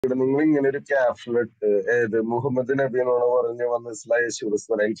നിങ്ങൾ ഇങ്ങനെ ഒരു ക്യാപ്ഷൻ ഇട്ട് ഏത് മുഹമ്മദ് നബി എന്നാണ് പറഞ്ഞ് വന്ന യേശു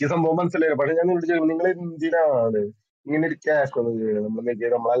ക്രിസ്തു എനിക്ക് സംഭവം മനസ്സിലായില്ല. പക്ഷെ ഞാൻ നിങ്ങളോട് ചോദിക്കും, നിങ്ങൾ എന്തിനാണ് ഇങ്ങനെ ഒരു ക്യാപ്ഷൻ ഒന്നും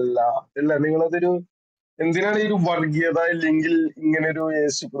ചെയ്യുന്നത്? നമ്മളല്ല ഇല്ല, നിങ്ങളതൊരു എന്തിനാണ് ഈ ഒരു വർഗീയത, ഇല്ലെങ്കിൽ ഇങ്ങനെ ഒരു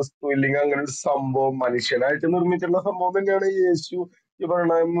യേശു ക്രിസ്തു, ഇല്ലെങ്കിൽ അങ്ങനെ ഒരു സംഭവം മനുഷ്യനായിട്ട് നിർമ്മിച്ചിട്ടുള്ള സംഭവം തന്നെയാണ് യേശു. ഈ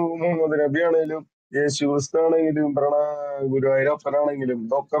പറയണ മുഹമ്മദ് നബി ആണെങ്കിലും യേശു ക്രിസ്തു ആണെങ്കിലും പറയണ ഗുരുവായൂരപ്പനാണെങ്കിലും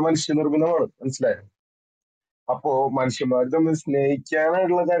ഇതൊക്കെ മനുഷ്യനിർമ്മിതമാണ്. മനസ്സിലായോ? അപ്പോ മനുഷ്യന്മാർ തമ്മിൽ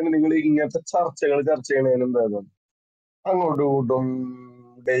സ്നേഹിക്കാനായിട്ടുള്ള കാര്യം നിങ്ങൾ ഇങ്ങനത്തെ ചർച്ചകൾ ചർച്ച ചെയ്യണതിന് എന്തായാലും അങ്ങോട്ടും ഇങ്ങോട്ടും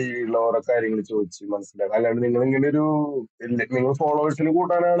ഡെയിലുള്ള ഓരോ കാര്യങ്ങൾ ചോദിച്ച് മനസ്സിലാക്കുക. അല്ലാണ്ട് നിങ്ങൾ ഇങ്ങനെ ഒരു നിങ്ങൾ ഫോളോവേഴ്സിന്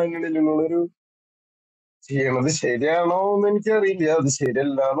കൂട്ടാനാണെങ്കിൽ നിങ്ങളൊരു ചെയ്യണത് ശരിയാണോ എന്ന് എനിക്കറിയില്ല. അത്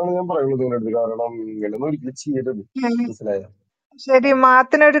ശരിയല്ല എന്നാണ് ഞാൻ പറയുന്നത് നിങ്ങളുടെ അടുത്ത്. കാരണം ഇങ്ങനെയൊന്നും ഒരിക്കലും ചെയ്യരുത്. മനസ്സിലായോ? ശരി,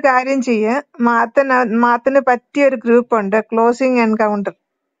 മാത്തിനൊരു കാര്യം ചെയ്യ്. മാത്തിന് പറ്റിയ ഒരു ഗ്രൂപ്പ് ഉണ്ട്, ക്ലോസിംഗ് എൻകൗണ്ടർ.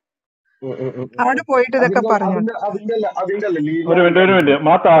 അവിടെ പോയിട്ട് ഇതൊക്കെ പറഞ്ഞു. അതിന്റെ അല്ല ലീല. ഒരു മിനിറ്റ്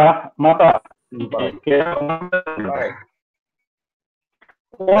മാതാ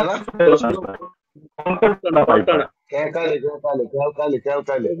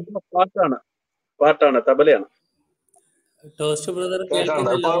പാട്ടാണ്, തബലയാണ്.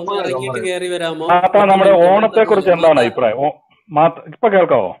 നമ്മുടെ ഓണത്തെ കുറിച്ച് എന്താണ് അഭിപ്രായം? ഇപ്പൊ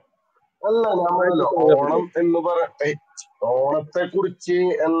കേൾക്കാവോ? അല്ല, നമ്മളല്ല ഓണം എന്ന് ഓണത്തെ കുറിച്ച്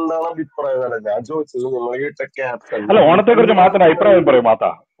എന്താണ് അഭിപ്രായം? അല്ല ഞാൻ ചോദിച്ചത് നിങ്ങൾ കേട്ട ക്യാപ്ഷൻ. അല്ല, ഓണത്തെ കുറിച്ച് മാത്രം അഭിപ്രായം പറയും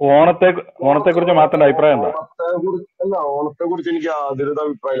മാതാ. ഓണത്തെ കുറിച്ച് മാത്രം അഭിപ്രായം എന്താ? ഓണത്തെ കുറിച്ച് എനിക്ക് യാതൊരു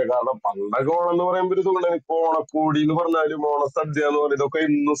അഭിപ്രായമില്ല. കാരണം പണ്ടൊക്കെ ഓണം എന്ന് പറയുമ്പോൾ ഒരു സുഖമാണ്. ഇപ്പൊ ഓണക്കോടി എന്ന് പറഞ്ഞാലും ഓണസദ്യ എന്ന് പറയുന്നത് ഇതൊക്കെ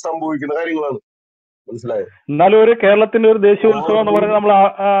ഇന്നും സംഭവിക്കുന്ന കാര്യങ്ങളാണ്. മനസ്സിലായോ? എന്നാലും ഒരു കേരളത്തിന്റെ ഒരു ദേശീയോത്സവം എന്ന് പറയുന്നത് നമ്മൾ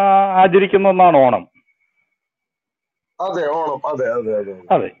ആചരിക്കുന്ന ഒന്നാണ് ഓണം. അതെ, ഓണം.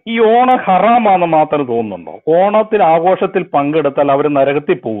 അതെ. ഈ ഓണം ഹറാമാണെന്ന് മാത്രം തോന്നുന്നുണ്ടോ? ഓണത്തിൽ ആഘോഷത്തിൽ പങ്കെടുത്താൽ അവർ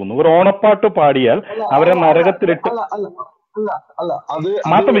നരകത്തിൽ പോകുന്നു. ഒരു ഓണപ്പാട്ട് പാടിയാൽ അവരെ നരകത്തിലിട്ട്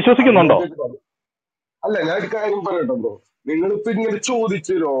മാത്രം വിശ്വസിക്കുന്നുണ്ടോ? അല്ല, ഞാൻ ഒരു കാര്യം പറയട്ടോ, നിങ്ങളിപ്പോ ഇങ്ങനെ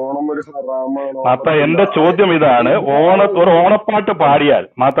ചോദിച്ചു ഓണം ഒരു ഹറാമാണോ? എന്റെ ചോദ്യം ഇതാണ്, ഒരു ഓണപ്പാട്ട് പാടിയാൽ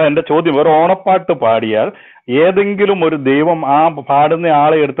എന്റെ ചോദ്യം, ഒരു ഓണപ്പാട്ട് പാടിയാൽ ഏതെങ്കിലും ഒരു ദൈവം ആ പാടുന്ന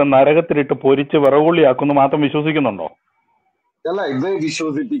ആളെ എടുത്ത് നരകത്തിലിട്ട് പൊരിച്ച് വിറകുള്ളിയാക്കുന്നു മാത്രം വിശ്വസിക്കുന്നുണ്ടോ? അല്ല, ഇത്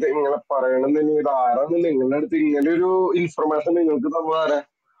വിശ്വസിപ്പിക്കാൻ നിങ്ങളെ പറയണമെന്ന് ഇത് ആരാന്ന് നിങ്ങളുടെ അടുത്ത് ഇങ്ങനെ ഒരു ഇൻഫർമേഷൻ നിങ്ങൾക്ക് തന്നതാരാ?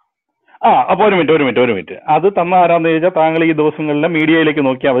 അപ്പൊ ഒരു മിനിറ്റ് അത് തന്ന ആരാന്ന് ചോദിച്ചാൽ താങ്കൾ ഈ ദിവസങ്ങളിലെ മീഡിയയിലേക്ക്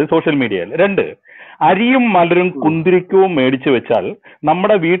നോക്കിയാൽ മതി, സോഷ്യൽ മീഡിയയിൽ. 2, അരിയും മലരും കുന്തിരിക്കവും മേടിച്ചു വെച്ചാൽ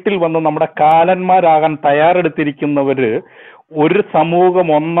നമ്മുടെ വീട്ടിൽ വന്ന് നമ്മുടെ കാലന്മാരാകാൻ തയ്യാറെടുത്തിരിക്കുന്നവര് ഒരു സമൂഹം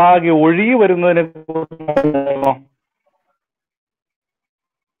ഒന്നാകെ ഒഴുകി വരുന്നതിനെ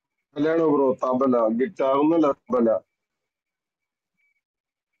ബ്രോ, തബല ഗിറ്റാറൊന്നുമല്ല, തബല.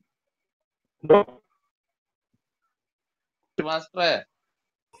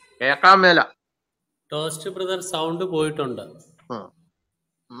 കേക്കാൻ മേല. ടോസ്റ്റ് ബ്രദർ സൗണ്ട് പോയിട്ടുണ്ട്.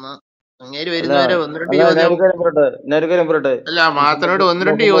 അല്ല, മാത്തനോട്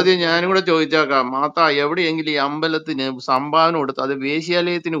 1-2 ചോദ്യം ഞാനും കൂടെ ചോദിച്ചേക്കാം. മാത്ത എവിടെയെങ്കിലും ഈ അമ്പലത്തിന് സംഭാവന കൊടുത്ത് അത്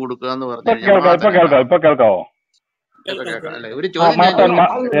വേശ്യാലയത്തിന് കൊടുക്കുക എന്ന് പറഞ്ഞു. ഒരു ചോദ്യം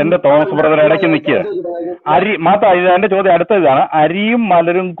എന്റെ തോമസ് ബ്രദർ ഇടയ്ക്ക് നിൽക്കുക. എന്റെ ചോദ്യം അടുത്തതാണ്, അരിയും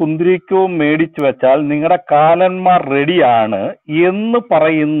മലരും കുന്തിരിക്കവും മേടിച്ചു വെച്ചാൽ നിങ്ങളുടെ കാലന്മാർ റെഡിയാണ് എന്ന്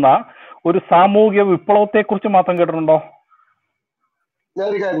പറയുന്ന ഒരു സാമൂഹിക വിപ്ലവത്തെ കുറിച്ച് മാത്രം കേട്ടിട്ടുണ്ടോ?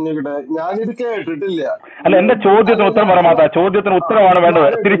 ഞാനിത് കേട്ടിട്ടില്ല. അല്ല, എന്റെ ചോദ്യത്തിന് ഉത്തരം പറ മാതാ. ചോദ്യത്തിന് ഉത്തരമാണ് വേണ്ടത്,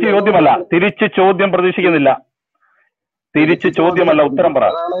 തിരിച്ച് ചോദ്യമല്ല. തിരിച്ച് ചോദ്യം പ്രതീക്ഷിക്കുന്നില്ല. തിരിച്ച് ചോദ്യമല്ല, ഉത്തരം പറ.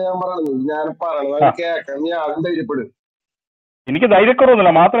 എനിക്ക്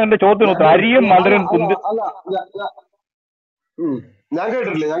ധൈര്യക്കുറവൊന്നുമില്ല, മാത്രം എന്റെ ചോദ്യത്തിന് ഉത്തരം. അരിയും മലരും ഞാൻ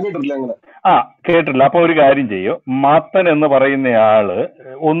കേട്ടിട്ടില്ല അങ്ങനെ. കേട്ടിട്ടില്ല. അപ്പൊ ഒരു കാര്യം ചെയ്യൂ, മാത്തൻ എന്ന് പറയുന്നയാള്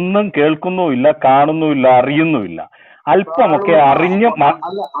ഒന്നും കേൾക്കുന്നുമില്ല, കാണുന്നുമില്ല, അറിയുന്നുമില്ല. അല്പമൊക്കെ അറിഞ്ഞ്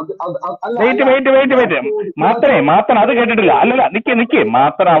മാത്തൻ അത് കേട്ടിട്ടില്ല. അല്ലല്ല, നിക്ക്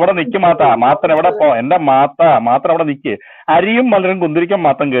മാത്തൻ അവിടെ നിക്ക്. മാത്തൻ എവിടെ പോ? എന്റെ മാത്തൻ അവിടെ നിക്ക്. അരിയും മലരും കുന്തിരിക്കാൻ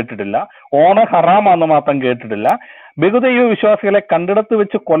മാത്രം കേട്ടിട്ടില്ല. ഓണ ഹറാമാന്ന് മാത്രം കേട്ടിട്ടില്ല. ബഹുദൈവ വിശ്വാസികളെ കണ്ടിടത്ത്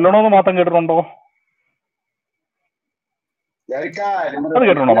വെച്ച് കൊല്ലണമെന്ന് മാത്രം കേട്ടിട്ടുണ്ടോ? അത്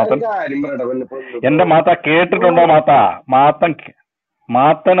കേട്ടിട്ടുണ്ടോ മാത്തൻ? എന്റെ കേട്ടിട്ടുണ്ടോ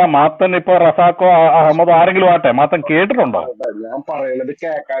മാത്തൻ ഇപ്പൊ റസാക്കോ അഹമ്മദോ ആരെങ്കിലും ആട്ടെ, മാത്തൻ കേട്ടിട്ടുണ്ടോ?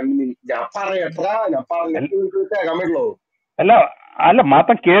 അല്ല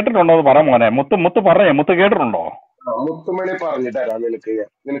മാത്തൻ കേട്ടിട്ടുണ്ടോ എന്ന് പറ മോനെ. മുത്ത് പറഞ്ഞേ, മുത്ത് കേട്ടിട്ടുണ്ടോ?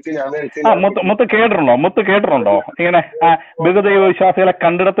 മുത്ത് കേട്ടിട്ടുണ്ടോ ഇങ്ങനെ ബഹുദൈവ വിശ്വാസികളെ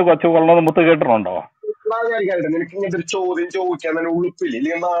കണ്ടിടത്ത് വെച്ച് കൊള്ളണമെന്ന് മുത്ത് കേട്ടിട്ടുണ്ടോ?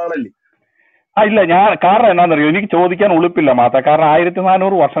 ഇല്ല, ഞാൻ കാരണം എന്നാന്നറിയോ, എനിക്ക് ചോദിക്കാൻ ഉളുപ്പില്ല മാത്ത. കാരണം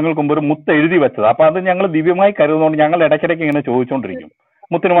 1400 വർഷങ്ങൾക്ക് മുമ്പ് ഒരു മുത്ത് എഴുതി വെച്ചത്. അപ്പൊ അത് ഞങ്ങൾ ദിവ്യമായി കരുതുന്നതുകൊണ്ട് ഞങ്ങൾ ഇടയ്ക്കിടയ്ക്ക് ഇങ്ങനെ ചോദിച്ചുകൊണ്ടിരിക്കും.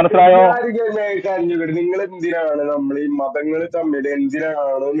 മുത്തിന് മനസ്സിലായോ? നിങ്ങൾ എന്തിനാണ് നമ്മൾ ഈ മതങ്ങൾ തമ്മിൽ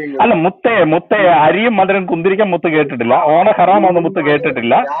എന്തിനാണ് നിങ്ങൾ അല്ല മുത്തേ അരിയും മധുരം കുന്തിരിക്കാൻ മുത്ത് കേട്ടിട്ടില്ല, ഓണ ഹറാമെന്ന് മുത്ത്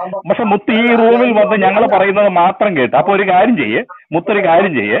കേട്ടിട്ടില്ല. പക്ഷെ മുത്ത് ഈ റൂമിൽ വന്ന് ഞങ്ങൾ പറയുന്നത് മാത്രം കേട്ട്. അപ്പൊ ഒരു കാര്യം ചെയ്യേ, മുത്തൊരു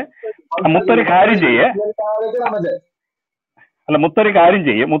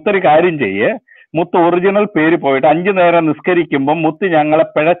കാര്യം ചെയ്യേ മുത്ത് ഒറിജിനൽ പേര് പോയിട്ട് 5 നേരം നിസ്കരിക്കുമ്പോൾ മുത്ത് ഞങ്ങളെ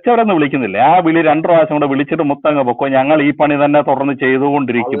പിഴച്ചവരെന്ന് വിളിക്കുന്നില്ലേ, ആ വിളി 2 പ്രാവശ്യം കൂടെ വിളിച്ചിട്ട് മുത്തങ്ങ് പൊക്കോ, ഞങ്ങൾ ഈ പണി തന്നെ തുടർന്ന്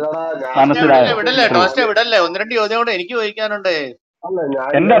ചെയ്തുകൊണ്ടിരിക്കും. മനസ്സിലായോ? വിടല്ലേ ടോസ്റ്റേ വിടല്ലേ, 1-2 ചോദ്യം കൂടെ എനിക്ക് ചോദിക്കാനുണ്ട്.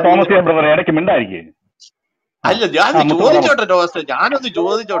 എന്താ തോമസ് ബ്രദർ ഇടയ്ക്ക് മിണ്ടായിരിക്കും? അല്ല ഞാൻ ചോദിച്ചോട്ടെ ടോസ്റ്റേ, ഞാനൊന്ന്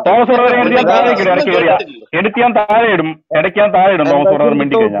ചോദിച്ചോട്ടെ. തോമസ് ബ്രദർ എടുത്ത് ഞാൻ താഴെ ഇടും തോമസ് ബ്രദർ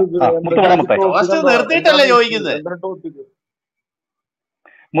മിണ്ടി കഴിഞ്ഞാൽ. മുത്ത് പറ മുത്തേ, ടോസ്റ്റേ നിർത്തിയിട്ടല്ലേ ചോദിക്കുന്നത്.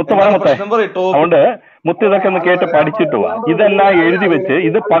 മുത്ത് പറ മുത്തേ. അതുകൊണ്ട് മുത്ത് ഇതൊക്കെ ഒന്ന് കേട്ട് പഠിച്ചിട്ട് പോവാ. ഇതെല്ലാം എഴുതി വെച്ച്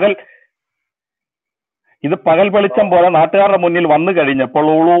ഇത് പകൽ വെളിച്ചം പോലെ നാട്ടുകാരുടെ മുന്നിൽ വന്നു കഴിഞ്ഞപ്പോൾ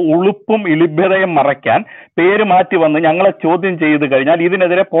ഉളുപ്പും ഇളിഭ്യതയും മറയ്ക്കാൻ പേര് മാറ്റി വന്ന് ഞങ്ങളെ ചോദ്യം ചെയ്ത് കഴിഞ്ഞാൽ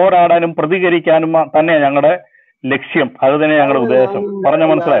ഇതിനെതിരെ പോരാടാനും പ്രതികരിക്കാനും തന്നെയാണ് ഞങ്ങളുടെ ലക്ഷ്യം. അത് തന്നെ ഞങ്ങളുടെ ഉദ്ദേശം. പറഞ്ഞ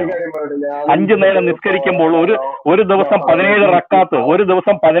മനസ്സിലായോ? 5 നേരം നിസ്കരിക്കുമ്പോൾ ഒരു ദിവസം 17 റക്കാത്ത്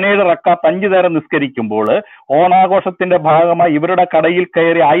 5 നേരം നിസ്കരിക്കുമ്പോൾ ഓണാഘോഷത്തിന്റെ ഭാഗമായി ഇവരുടെ കടയിൽ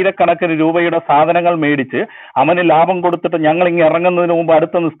കയറി ആയിരക്കണക്കിന് രൂപയുടെ സാധനങ്ങൾ മേടിച്ച് അവന് ലാഭം കൊടുത്തിട്ട് ഞങ്ങൾ ഇങ്ങനെ ഇറങ്ങുന്നതിന് മുമ്പ്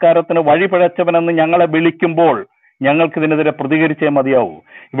അടുത്ത നിസ്കാരത്തിന് വഴി പിഴച്ചവനെന്ന് ഞങ്ങളെ വിളിക്കുമ്പോൾ ഞങ്ങൾക്ക് ഇതിനെതിരെ പ്രതികരിച്ചേ മതിയാവൂ.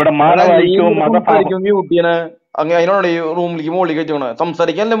 ഇവിടെ മാനവൈക്യവും അതിനോട് ഈ റൂമിലേക്ക് മുകളിലേക്ക് വെച്ചോണേ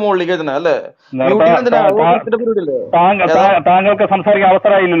സംസാരിക്കാനല്ലേ മുകളിലേക്ക് വെച്ചേ അല്ലേ? താങ്കൾക്ക് സംസാരിക്കാൻ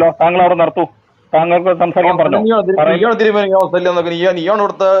അവസരമായില്ലല്ലോ, താങ്കൾ അവിടെ നിർത്തൂ. താങ്കൾക്ക് സംസാരിക്കാൻ പറഞ്ഞു.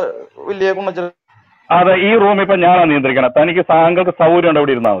 വലിയ അതെ, ഈ റൂം ഇപ്പൊ ഞാനാണ് നിയന്ത്രിക്കണം. തനിക്ക് താങ്കൾക്ക് സൗകര്യം ഉണ്ട്,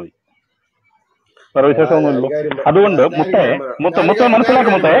 അവിടെ ഇരുന്നാൽ മതി. വേറെ വിശേഷമൊന്നുമില്ലല്ലോ. അതുകൊണ്ട് മുത്തേ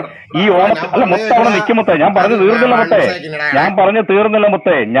മനസ്സിലാക്കും മുത്തേ, ഈ ഓണത്തിൽ അല്ല മുത്ത അവിടെ നിൽക്കും മുത്തേ. ഞാൻ പറഞ്ഞു തീർന്നില്ല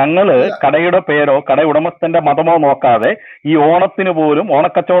മുത്തേ. ഞങ്ങള് കടയുടെ പേരോ കട ഉടമസ്ഥന്റെ മതമോ നോക്കാതെ ഈ ഓണത്തിന് പോലും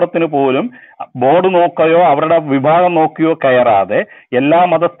ഓണക്കച്ചവടത്തിന് പോലും ബോർഡ് നോക്കുകയോ അവരുടെ വിഭാഗം നോക്കുകയോ കയറാതെ എല്ലാ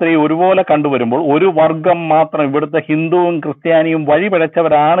മതസ്ഥരെയും ഒരുപോലെ കണ്ടുവരുമ്പോൾ ഒരു വർഗം മാത്രം ഇവിടുത്തെ ഹിന്ദുവും ക്രിസ്ത്യാനിയും വഴി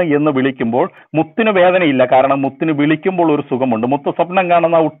പിഴച്ചവരാണ് എന്ന് വിളിക്കുമ്പോൾ മുത്തിന് വേദനയില്ല. കാരണം മുത്തിന് വിളിക്കുമ്പോൾ ഒരു സുഖമുണ്ട്. മുത്ത് സ്വപ്നം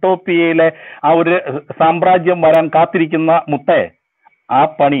കാണുന്ന ഉട്ടോപ്പിയയിലെ ആ ഒരു സാമ്രാജ്യം വരാൻ കാത്തിരിക്കുന്ന മുത്തേ, ആ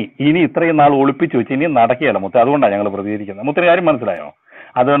പണി ഇനി ഇത്രയും നാൾ ഒളിപ്പിച്ചു വെച്ച് ഇനി നടക്കുകയല്ല മുത്തേ. അതുകൊണ്ടാണ് ഞങ്ങൾ പ്രതികരിക്കുന്നത്. മുത്തിന് കാര്യം മനസ്സിലായോ?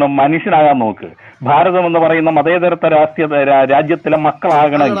 അതുകൊണ്ട് മനുഷ്യനാകാൻ നോക്ക്. ഭാരതം എന്ന് പറയുന്ന മതേതരത്വ രാജ്യത്തിലെ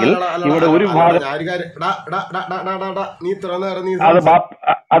മക്കളാകണമെങ്കിൽ ഇവിടെ ഒരു ഭാഗം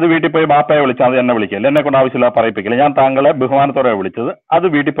അത് വീട്ടിൽ പോയി ബാപ്പയെ വിളിച്ചാൽ അത് എന്നെ വിളിക്കില്ല, എന്നെ കൊണ്ട് ആവശ്യമില്ല പറയിപ്പിക്കില്ല. ഞാൻ താങ്കളെ ബഹുമാനത്തോടെ വിളിച്ചത്, അത്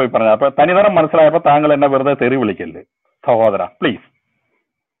വീട്ടിൽ പോയി പറഞ്ഞത്. അപ്പൊ തനിതരം മനസ്സിലായപ്പോ താങ്കൾ എന്നെ വെറുതെ തെറി വിളിക്കല്ലേ സഹോദര, പ്ലീസ്.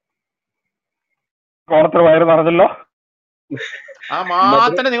 ഓണത്തിന് വയറ് നിറഞ്ഞല്ലോ.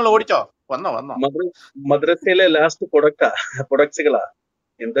 നിങ്ങൾ ഓടിച്ചോ? വന്നോ മദ്രസയിലെ ലാസ്റ്റ് പ്രൊഡക്ട്സുകളാ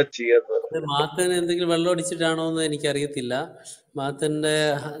എന്താ ചെയ്യാത്തത്? മാത്തന് എന്തെങ്കിലും വെള്ളം അടിച്ചിട്ടാണോ എന്ന് എനിക്കറിയത്തില്ല. മാത്തന്റെ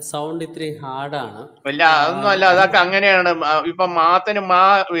സൗണ്ട് ഇത്രയും ഹാർഡാണ്. ഇല്ല അതൊന്നും അല്ല, അതൊക്കെ അങ്ങനെയാണ്. ഇപ്പൊ മാത്തന്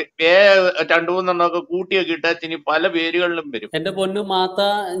 2-3 കൂട്ടിയൊക്കെ ഇട്ടാച്ചിനി പല പേരുകളിലും വരും. എന്റെ പൊന്നു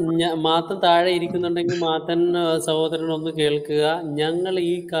മാത്തൻ താഴെ ഇരിക്കുന്നുണ്ടെങ്കിൽ മാത്തൻ സഹോദരൻ ഒന്ന് കേൾക്കുക. ഞങ്ങൾ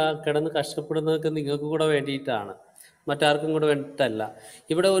ഈ കിടന്ന് കഷ്ടപ്പെടുന്നതൊക്കെ നിങ്ങൾക്ക് കൂടെ വേണ്ടിയിട്ടാണ്, മറ്റാർക്കും കൂടെ വേണ്ടിയിട്ടല്ല.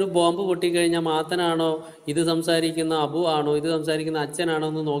 ഇവിടെ ഒരു ബോംബ് പൊട്ടിക്കഴിഞ്ഞാൽ മാത്തനാണോ ഇത് സംസാരിക്കുന്ന അബു ആണോ ഇത് സംസാരിക്കുന്ന അച്ഛനാണോ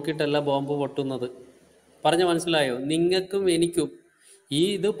എന്ന് നോക്കിയിട്ടല്ല ബോംബ് പൊട്ടുന്നത്. പറഞ്ഞ മനസ്സിലായോ? നിങ്ങൾക്കും എനിക്കും,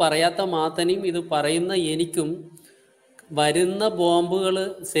 ഇത് പറയാത്ത മാത്തനെയും ഇത് പറയുന്ന എനിക്കും വരുന്ന ബോംബുകൾ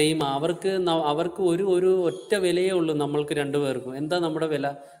സെയിം. അവർക്ക് ഒരു ഒറ്റ വിലയേ ഉള്ളൂ. നമ്മൾക്ക് 2 പേർക്കും എന്താ നമ്മുടെ വില?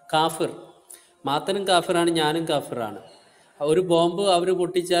 കാഫിർ. മാത്തനും കാഫിറാണ്, ഞാനും കാഫിറാണ്. ഒരു ബോംബ് അവർ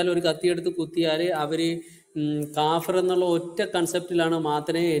പൊട്ടിച്ചാൽ, ഒരു കത്തിയെടുത്ത് കുത്തിയാൽ അവർ കാഫിർ എന്നുള്ള ഒറ്റ കൺസെപ്റ്റിലാണ്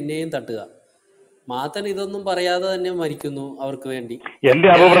മാത്തനെയും എന്നെയും തട്ടുക. മാത്തൻ ഇതൊന്നും പറയാതെ തന്നെ മരിക്കുന്നു അവർക്ക് വേണ്ടി. എന്റെ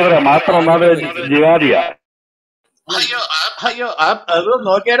അയ്യോ അത്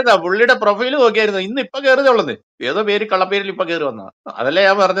നോക്കിയായിരുന്നോ? പുള്ളിയുടെ പ്രൊഫൈല് നോക്കിയായിരുന്നു. ഇന്ന് ഇപ്പൊ കയറുതേ ഉള്ളത്. ഏതോ പേര് കള്ളപ്പേരിൽ ഇപ്പൊ കയറി വന്ന. അതല്ലേ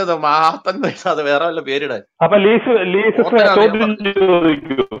ഞാൻ പറഞ്ഞത്, മാത്തൻ അത് വേറെ വല്ല പേരിടാൻ.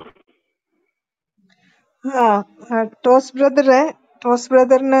 ടോസ്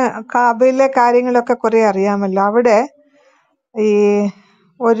ബ്രദറിന് കാബയിലെ കാര്യങ്ങളൊക്കെ കുറെ അറിയാമല്ലോ. അവിടെ ഈ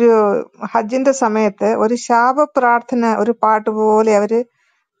ഒരു ഹജ്ജിന്റെ സമയത്ത് ഒരു ശാപ പ്രാർത്ഥന, ഒരു പാട്ട് പോലെ അവര്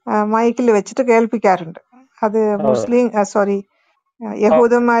മൈക്കിൽ വെച്ചിട്ട് കേൾപ്പിക്കാറുണ്ട്. അത്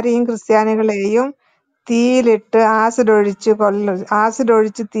യഹൂദന്മാരെയും ക്രിസ്ത്യാനികളെയും തീയിലിട്ട് ആസിഡ്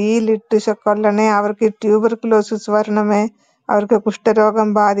ഒഴിച്ച് തീയിലിട്ട് കൊല്ലണേ, അവർക്ക് ട്യൂബർകുലോസിസ് വരണമേ, അവർക്ക് കുഷ്ഠരോഗം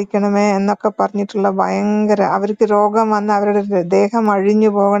ബാധിക്കണമേ എന്നൊക്കെ പറഞ്ഞിട്ടുള്ള ഭയങ്കര, അവർക്ക് രോഗം വന്ന് അവരുടെ ദേഹം അഴിഞ്ഞു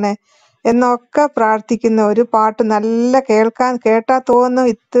പോകണേ എന്നൊക്കെ പ്രാർത്ഥിക്കുന്ന ഒരു പാട്ട്. നല്ല കേട്ടാ തോന്നും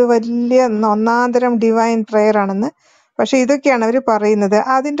ഇത് വലിയ ഒന്നാന്തരം ഡിവൈൻ പ്രെയർ ആണെന്ന്. പക്ഷെ ഇതൊക്കെയാണ് അവർ പറയുന്നത്.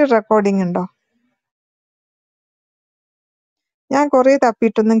 അതിന്റെ റെക്കോർഡിംഗ് ഉണ്ടോ? ഞാൻ കുറെ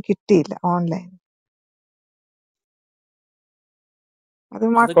തപ്പിയിട്ടൊന്നും കിട്ടിയില്ല ഓൺലൈൻ. അത് അത്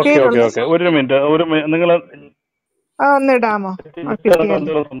ഓക്കെ മക്കയിൽ ഓക്കെ നിന്ന് ഓക്കെ ഒരു മിനിറ്റ് നിങ്ങൾ ഒന്ന് ഇടാമോ? കിട്ടിയാൽ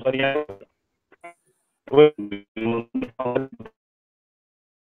സംസാരിക്കാൻ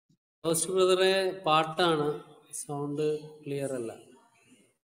ടോസ്റ്റ് ബ്രദറെ പാട്ടാണ്, സൗണ്ട് ക്ലിയർ അല്ല.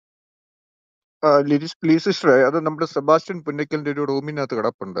 ലീ സിസ്റ്ററെ, അത് നമ്മുടെ സെബാസ്റ്റ്യൻ പുന്നക്കലിന്റെ ഒരു റൂമിനകത്ത്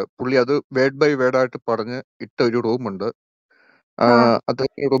കിടപ്പുണ്ട്. പുള്ളി അത് വേർഡ് ബൈ വേർഡ് ആയിട്ട് പറഞ്ഞ് ഇട്ട ഒരു റൂമുണ്ട്. ആ അത്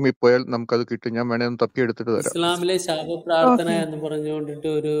റൂമിൽ പോയാൽ നമുക്കത് കിട്ടും. ഞാൻ വേണേ ഒന്ന് തപ്പിയെടുത്തിട്ട് തരാം. ഇസ്ലാമിലെ ശാപപ്രാർത്ഥന ഓക്കെ എന്ന് പറഞ്ഞുകൊണ്ടിട്ട്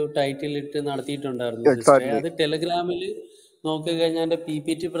ഒരു ടൈറ്റിൽ ഇട്ട് നടത്തിയിട്ടുണ്ടായിരുന്നു സിസ്റ്ററെ. എക്സാക്ട്ലി. അത് ടെലഗ്രാമിൽ നോക്കിക്കഴിഞ്ഞാൽ എൻ്റെ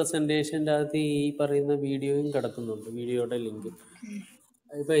PPT പ്രസന്റേഷൻ്റെ അകത്ത് ഈ പറയുന്ന വീഡിയോയും കിടക്കുന്നുണ്ട്, വീഡിയോയുടെ ലിങ്ക്.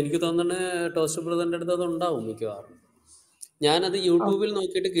 ഇപ്പൊ എനിക്ക് തോന്നുന്നത് ടോസ്റ്റ് ബ്രദറിന്റെ അടുത്ത് അത് ഉണ്ടാവും മിക്കവാറും. ഞാനത് യൂട്യൂബിൽ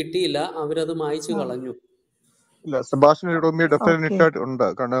നോക്കിയിട്ട് കിട്ടിയില്ല, അവരത് മായ്ച്ചു കളഞ്ഞു. ഇല്ല, സെബാസ്റ്റ്യൻ ഒരു റൂമിൽ ഓക്കെ ഡെഫിനറ്റ് ആയിട്ട് ഉണ്ട്.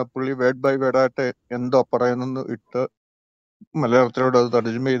 കാരണം പുള്ളി വേർഡ് ബൈ വേർഡ് ആയിട്ട് എന്തോ പറയുന്നെന്ന് ഇട്ട് മലയാളത്തിലോട് അത്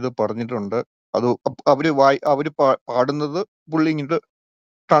തർജ്ജമ ചെയ്ത് പറഞ്ഞിട്ടുണ്ട്. അത് അവര് പാടുന്നത് പുള്ളി ഇങ്ങോട്ട്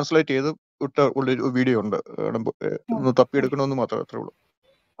ട്രാൻസ്ലേറ്റ് ചെയ്ത് ഇട്ട ഉള്ളൊരു വീഡിയോ ഉണ്ട്. ഒന്ന് തപ്പിയെടുക്കണമെന്ന് മാത്രമേ അത്രേ ഉള്ളൂ.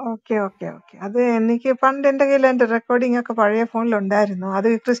 ഓക്കെ ഓക്കെ ഓക്കെ അത് എനിക്ക് പണ്ട് എൻ്റെ കയ്യിൽ എൻ്റെ റെക്കോർഡിംഗ് ഒക്കെ പഴയ ഫോണിൽ ഉണ്ടായിരുന്നു. അത്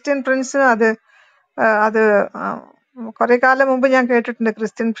ക്രിസ്ത്യൻ പ്രിൻസും അത് കുറെ കാലം മുമ്പ് ഞാൻ കേട്ടിട്ടുണ്ട്.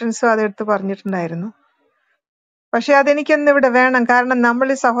 ക്രിസ്ത്യൻ പ്രിൻസും അത് എടുത്ത് പറഞ്ഞിട്ടുണ്ടായിരുന്നു. പക്ഷെ അതെനിക്കൊന്ന് ഇവിടെ വേണം. കാരണം നമ്മൾ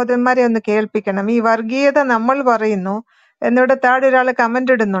ഈ സഹോദരന്മാരെ ഒന്ന് കേൾപ്പിക്കണം. ഈ വർഗീയത നമ്മൾ പറയുന്നു എന്നിവിടെ താഴെ ഒരാൾ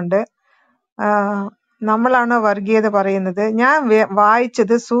കമന്റ് ഇടുന്നുണ്ട്. നമ്മളാണോ വർഗീയത പറയുന്നത്? ഞാൻ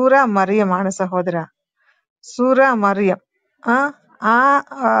വായിച്ചത് സൂറ മറിയമാണ് സഹോദര. സൂറ മറിയം. ആ ആ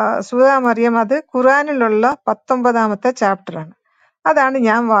സൂറ മറിയം അത് ഖുറാനിലുള്ള 19ാമത്തെ ചാപ്റ്ററാണ്. അതാണ്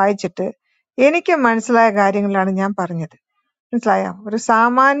ഞാൻ വായിച്ചിട്ട് എനിക്ക് മനസ്സിലായ കാര്യങ്ങളാണ് ഞാൻ പറഞ്ഞത്. മനസ്സിലായോ? ഒരു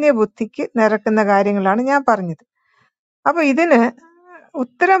സാമാന്യ ബുദ്ധിക്ക് നിരക്കുന്ന കാര്യങ്ങളാണ് ഞാൻ പറഞ്ഞത്. അപ്പൊ ഇതിന്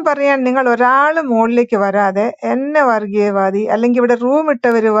ഉത്തരം പറയാൻ നിങ്ങൾ ഒരാൾ മുകളിലേക്ക് വരാതെ എന്നെ വർഗീയവാദി, അല്ലെങ്കിൽ ഇവിടെ റൂം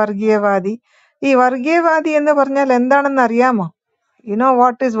ഇട്ടവര് വർഗീയവാദി. ഈ വർഗീയവാദി എന്ന് പറഞ്ഞാൽ എന്താണെന്ന് അറിയാമോ? You know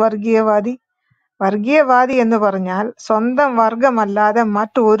what is വർഗീയവാദി? വർഗീയവാദി എന്ന് പറഞ്ഞാൽ സ്വന്തം വർഗമല്ലാതെ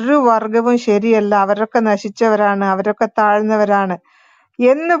മറ്റൊരു വർഗവും ശരിയല്ല, അവരൊക്കെ നശിച്ചവരാണ്, അവരൊക്കെ താഴ്ന്നവരാണ്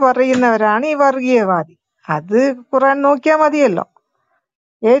എന്ന് പറയുന്നവരാണ് ഈ വർഗീയവാദി. അത് ഖുറാൻ നോക്കിയാൽ മതിയല്ലോ.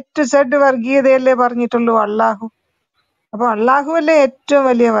 A to Z വർഗീയതയല്ലേ പറഞ്ഞിട്ടുള്ളൂ അള്ളാഹു. അപ്പൊ അള്ളാഹു അല്ലേ ഏറ്റവും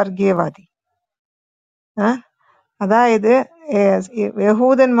വലിയ വർഗീയവാദി. അതായത്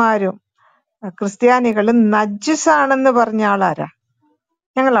യഹൂദന്മാരും ക്രിസ്ത്യാനികളും നജ്ജിസാണെന്ന് പറഞ്ഞ ആളാരാ?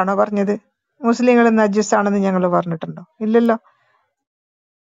 ഞങ്ങളാണോ പറഞ്ഞത്? മുസ്ലിങ്ങൾ നജ്ജിസാണെന്ന് ഞങ്ങൾ പറഞ്ഞിട്ടുണ്ടോ? ഇല്ലല്ലോ.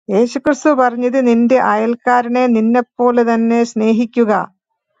 യേശുക്രിസ്തു പറഞ്ഞത് നിന്റെ അയൽക്കാരനെ നിന്നെപ്പോലെ തന്നെ സ്നേഹിക്കുക.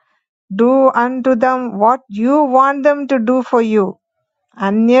 Do unto dum what you want them to do for you.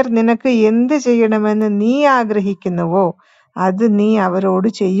 അന്യർ നിനക്ക് എന്ത് ചെയ്യണമെന്ന് നീ ആഗ്രഹിക്കുന്നുവോ അത് നീ അവരോട്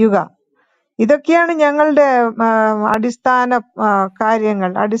ചെയ്യുക. ഇതൊക്കെയാണ് ഞങ്ങളുടെ അടിസ്ഥാന കാര്യങ്ങൾ,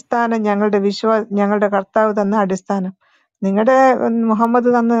 ഞങ്ങളുടെ കർത്താവ് തന്ന അടിസ്ഥാനം. നിങ്ങളുടെ മുഹമ്മദ്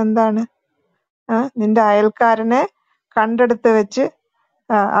തന്നത് എന്താണ്? നിന്റെ അയൽക്കാരനെ കണ്ടെടുത്ത് വെച്ച്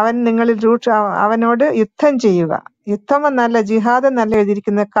അവൻ നിങ്ങളിൽ അവനോട് യുദ്ധം ചെയ്യുക. യുദ്ധം എന്നല്ല, ജിഹാദ് എന്നല്ല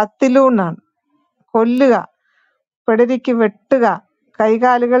എഴുതിയിരിക്കുന്നത്, കത്തിലൂന്നാണ്. കൊല്ലുക, പിടരിക്ക് വെട്ടുക,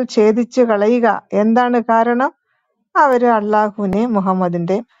 കൈകാലുകൾ ഛേദിച്ച് കളയുക. എന്താണ് കാരണം? അവര് അള്ളാഹുവിനെ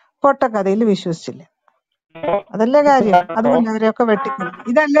മുഹമ്മദിന്റെ പൊട്ടക്കഥയിൽ വിശ്വസിച്ചില്ല. അതല്ലേ കാര്യം. അതുകൊണ്ട് അവരെയൊക്കെ വെട്ടിക്കൊല്ലും.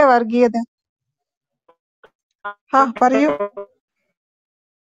 ഇതല്ലേ വർഗീയത? പറയൂ.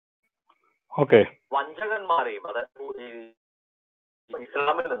 ഓക്കെ. വഞ്ചകന്മാരെയും അതായത്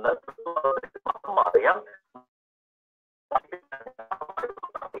ഇസ്ലാമിൽ നിന്ന് അറിയാം.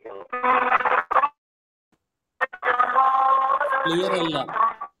 ക്ലിയർ അല്ല.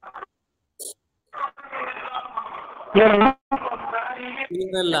 ക്ലിയർ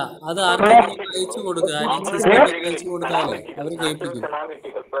അല്ല. അത് ആർക്കെങ്കിലും അയച്ചു കൊടുക്കുക. അയച്ചു കൊടുത്താലേ അവർ കേൾപ്പിക്കും.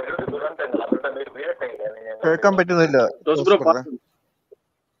 കേൾക്കാൻ പറ്റുന്നില്ല.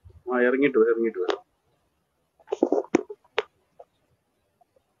 ഇറങ്ങിട്ട് വരാം.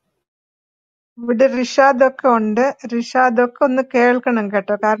 ഇവിടെ റിഷാദൊക്കെ ഉണ്ട്. റിഷാദൊക്കെ ഒന്ന് കേൾക്കണം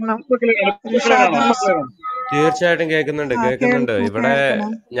കേട്ടോ. കാരണം റിഷാദ് തീർച്ചയായിട്ടും കേൾക്കുന്നുണ്ട്. ഇവിടെ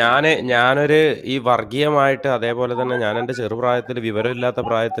ഞാനൊരു ഈ വർഗീയമായിട്ട്, അതേപോലെ തന്നെ ഞാൻ എൻ്റെ ചെറുപ്രായത്തിൽ, വിവരമില്ലാത്ത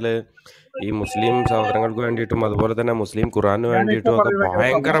പ്രായത്തില് ഈ മുസ്ലിം സഹോദരങ്ങൾക്ക് വേണ്ടിയിട്ടും അതുപോലെ തന്നെ മുസ്ലിം ഖുറാന് വേണ്ടിയിട്ടും ഒക്കെ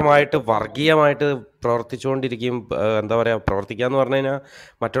ഭയങ്കരമായിട്ട് വർഗീയമായിട്ട് പ്രവർത്തിച്ചുകൊണ്ടിരിക്കുകയും, എന്താ പറയുക, പ്രവർത്തിക്കാന്ന് പറഞ്ഞു കഴിഞ്ഞാൽ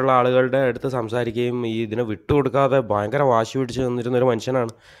മറ്റുള്ള ആളുകളുടെ അടുത്ത് സംസാരിക്കുകയും ഇതിനെ വിട്ടുകൊടുക്കാതെ ഭയങ്കര വാശി പിടിച്ച് നിന്നിരുന്ന ഒരു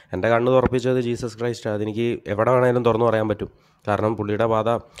മനുഷ്യനാണ്. എൻ്റെ കണ്ണ് തുറപ്പിച്ചത് ജീസസ് ക്രൈസ്റ്റ്. അതെനിക്ക് എവിടെ വേണേലും തുറന്നു പറയാൻ പറ്റും. കാരണം പുള്ളിയുടെ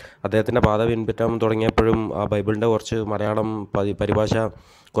അദ്ദേഹത്തിൻ്റെ പാത പിൻപറ്റാൻ തുടങ്ങിയപ്പോഴും ആ ബൈബിളിൻ്റെ കുറച്ച് മലയാളം പരിഭാഷ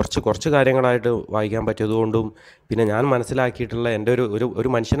കുറച്ച് കാര്യങ്ങളായിട്ട് വായിക്കാൻ പറ്റിയതുകൊണ്ടും പിന്നെ ഞാൻ മനസ്സിലാക്കിയിട്ടുള്ള എൻ്റെ ഒരു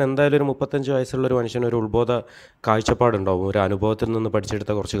മനുഷ്യൻ എന്തായാലും ഒരു 35 വയസ്സുള്ള ഒരു മനുഷ്യന് ഒരു ഉത്ബോധ കാഴ്ചപ്പാടുണ്ടാവും, ഒരു അനുഭവത്തിൽ നിന്ന്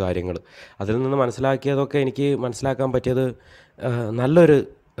പഠിച്ചെടുത്ത കുറച്ച് കാര്യങ്ങൾ. അതിൽ നിന്ന് മനസ്സിലാക്കിയതൊക്കെ എനിക്ക് മനസ്സിലാക്കാൻ പറ്റിയത് നല്ലൊരു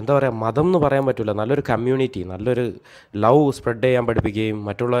എന്താ പറയുക, മതം എന്ന് പറയാൻ പറ്റില്ല, നല്ലൊരു കമ്മ്യൂണിറ്റി, നല്ലൊരു ലവ് സ്പ്രെഡ് ചെയ്യാൻ പഠിപ്പിക്കുകയും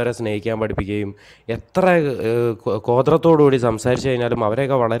മറ്റുള്ളവരെ സ്നേഹിക്കാൻ പഠിപ്പിക്കുകയും എത്ര കോത്രത്തോടുകൂടി സംസാരിച്ചു കഴിഞ്ഞാലും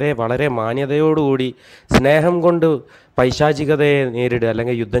അവരെയൊക്കെ വളരെ വളരെ മാന്യതയോടുകൂടി സ്നേഹം കൊണ്ട് പൈശാചികതയെ നേരിടുക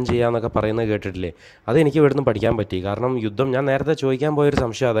അല്ലെങ്കിൽ യുദ്ധം ചെയ്യാന്നൊക്കെ പറയുന്നത് കേട്ടിട്ടില്ലേ? അതെനിക്ക് ഇവിടുന്ന് പഠിക്കാൻ പറ്റി. കാരണം യുദ്ധം, ഞാൻ നേരത്തെ ചോദിക്കാൻ പോയൊരു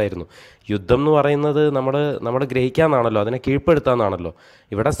സംശയം അതായിരുന്നു. യുദ്ധം എന്ന് പറയുന്നത് നമ്മൾ ഗ്രഹിക്കാമെന്നാണല്ലോ, അതിനെ കീഴ്പ്പെടുത്താമെന്നാണല്ലോ.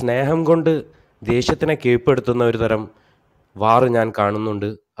 ഇവിടെ സ്നേഹം കൊണ്ട് ദേഷ്യത്തിനെ കീഴ്പ്പെടുത്തുന്ന ഒരു തരം വാറ് ഞാൻ കാണുന്നുണ്ട്.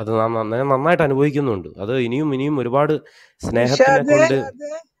 അത് ഞാൻ നന്നായിട്ട് അനുഭവിക്കുന്നുണ്ട്. അത് ഇനിയും ഒരുപാട് സ്നേഹത്തിനെ കൊണ്ട്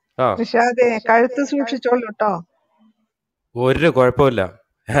നിഷാദേ കഴുത്ത് സൂക്ഷിച്ചോളൂ കേട്ടോ. ഒരു കുഴപ്പമില്ല.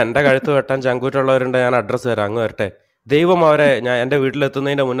 എൻ്റെ കഴുത്ത് വെട്ടാൻ ചങ്കൂറ്റുള്ളവരുണ്ട്, ഞാൻ അഡ്രസ്സ് തരാം, അങ്ങ് വരട്ടെ. ദൈവം അവരെ എൻ്റെ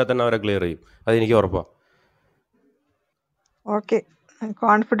വീട്ടിലെത്തുന്നതിൻ്റെ മുന്നേ തന്നെ അവരെ ക്ലിയർ ചെയ്യും, അതെനിക്ക് ഉറപ്പാണ്. Okay,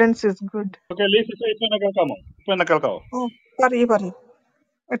 confidence is good. Okay, ഇപ്പൊ എന്നെ കേൾക്കാമോ? പറയൂ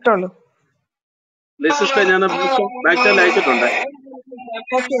ഇട്ടോളൂ. സിസ്റ്റർ ഞാൻ ബാക്ക് ചാനൽ അയച്ചിട്ടുണ്ട്.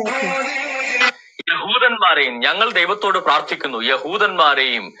 യഹൂദന്മാരെയും ഞങ്ങൾ ദൈവത്തോട് പ്രാർത്ഥിക്കുന്നു,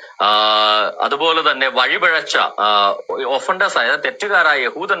 യഹൂദന്മാരെയും അതുപോലെ തന്നെ വഴിപിഴച്ച ഒഫൻഡേഴ്സ് ആയ തെറ്റുകാരായ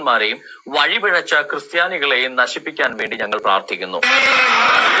യഹൂദന്മാരെയും വഴിപിഴച്ച ക്രിസ്ത്യാനികളെയും നശിപ്പിക്കാൻ വേണ്ടി ഞങ്ങൾ പ്രാർത്ഥിക്കുന്നു.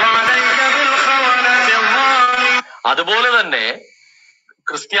 അതുപോലെ തന്നെ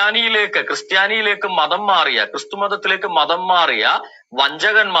ക്രിസ്ത്യാനിയിലേക്ക് മതം മാറിയ, ക്രിസ്തുമതത്തിലേക്ക് മതം മാറിയ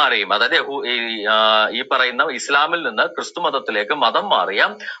വഞ്ചകന്മാരെയും, അതായത് ഈ പറയുന്ന ഇസ്ലാമിൽ നിന്ന് ക്രിസ്തുമതത്തിലേക്ക് മതം മാറിയ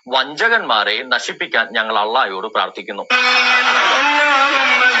വഞ്ചകന്മാരെയും നശിപ്പിക്കാൻ ഞങ്ങൾ അള്ളാഹയോട് പ്രാർത്ഥിക്കുന്നു.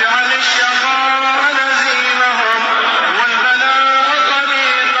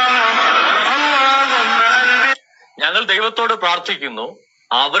 ഞങ്ങൾ ദൈവത്തോട് പ്രാർത്ഥിക്കുന്നു,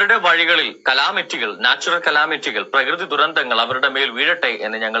 അവരുടെ വഴികളിൽ കലാമിറ്റികൾ, നാച്ചുറൽ കലാമിറ്റികൾ, പ്രകൃതി ദുരന്തങ്ങൾ അവരുടെ മേൽ വീഴട്ടെ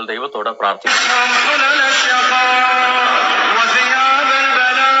എന്ന് ഞങ്ങൾ ദൈവത്തോട് പ്രാർത്ഥിക്കുന്നു.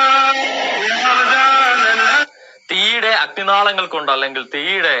 തീയുടെ അഗ്നിനാളങ്ങൾ കൊണ്ട് അല്ലെങ്കിൽ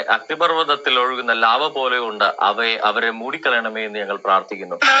തീയുടെ അഗ്നിപർവ്വതത്തിൽ ഒഴുകുന്ന ലാവ പോലെ കൊണ്ട് അവരെ മൂടിക്കളയണമേ എന്ന് ഞങ്ങൾ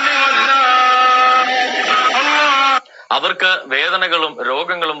പ്രാർത്ഥിക്കുന്നു. അവർക്ക് വേദനകളും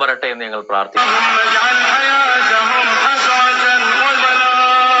രോഗങ്ങളും വരട്ടെ എന്ന് ഞങ്ങൾ പ്രാർത്ഥിക്കുന്നു.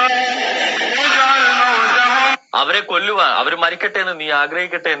 അവരെ കൊല്ലുവാൻ, അവർ മരിക്കട്ടെ എന്ന് നീ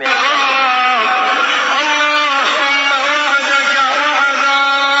ആഗ്രഹിക്കട്ടെ എന്ന്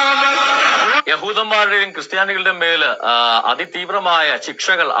യഹൂദന്മാരുടെയും ക്രിസ്ത്യാനികളുടെ മേല് അതിതീവ്രമായ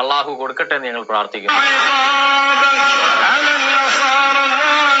ശിക്ഷകൾ അള്ളാഹു കൊടുക്കട്ടെ എന്ന് ഞങ്ങൾ പ്രാർത്ഥിക്കുന്നു.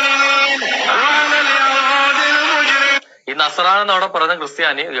 ഈ നസ്രാൻ എന്നവിടെ പറയുന്ന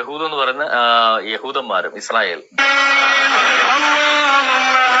ക്രിസ്ത്യാനി, യഹൂദ് എന്ന് പറയുന്ന യഹൂദന്മാരും ഇസ്രായേൽ.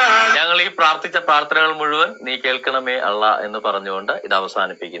 ഞങ്ങൾ ഈ പ്രാർത്ഥിച്ച പ്രാർത്ഥനകൾ മുഴുവൻ നീ കേൾക്കണമേ അല്ല എന്ന് പറഞ്ഞുകൊണ്ട് ഇത്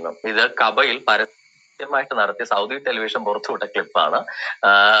അവസാനിപ്പിക്കുന്നു. ഇത് കബയിൽ പരസ്യമായിട്ട് നടത്തിയ സൗദി ടെലിവിഷൻ പുറത്തുവിട്ട ക്ലിപ്പാണ്.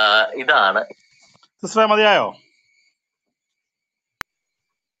 ഇതാണ്. സിസ്റ്ററെ മതിയായോ?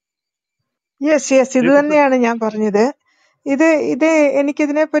 യെസ്, ഇത് തന്നെയാണ് ഞാൻ പറഞ്ഞത്. ഇത്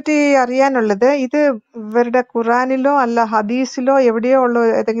എനിക്കിതിനെ പറ്റി അറിയാനുള്ളത്, ഇത് ഇവരുടെ ഖുറാനിലോ അല്ല ഹദീസിലോ എവിടെയോ ഉള്ള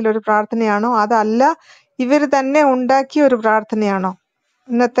ഏതെങ്കിലും ഒരു പ്രാർത്ഥനയാണോ, അതല്ല ഇവർ തന്നെ ഉണ്ടാക്കിയ ഒരു പ്രാർത്ഥനയാണോ?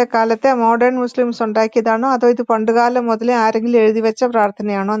 ഇന്നത്തെ കാലത്തെ മോഡേൺ മുസ്ലിംസ് ഉണ്ടാക്കിയതാണോ, അതോ ഇത് പണ്ടുകാലം മുതലേ ആരെങ്കിലും എഴുതി വെച്ച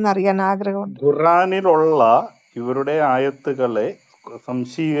പ്രാർത്ഥനയാണോ എന്നറിയാൻ ആഗ്രഹമുണ്ട്. ഖുറാനിലുള്ള ഇവരുടെ ആയത്തുകളെ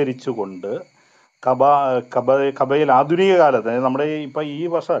സംശീകരിച്ചുകൊണ്ട് കബയിൽ ആധുനിക കാലത്ത്, നമ്മുടെ ഇപ്പൊ ഈ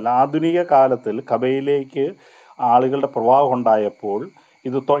വർഷമല്ല, ആധുനിക കാലത്തിൽ കബയിലേക്ക് ആളുകളുടെ പ്രവാഹം ഉണ്ടായപ്പോൾ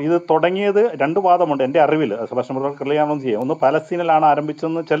ഇത് തുടങ്ങിയത് 2 വാദമുണ്ട് എൻ്റെ അറിവിൽ. സെബാസ്റ്റ്യൻ ക്ലിയർ ചെയ്യാം. ഒന്ന് പലസ്തീനിലാണ്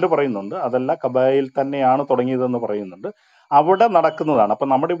ആരംഭിച്ചതെന്ന് ചിലർ പറയുന്നുണ്ട്, അതല്ല കബയിൽ തന്നെയാണ് തുടങ്ങിയതെന്ന് പറയുന്നുണ്ട്. അവിടെ നടക്കുന്നതാണ്. അപ്പൊ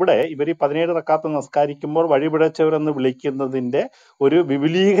നമ്മുടെ ഇവിടെ ഇവർ 17 റക്അത്ത് നിസ്കരിക്കുമ്പോൾ വഴിപിഴച്ചവരെന്ന് വിളിക്കുന്നതിന്റെ ഒരു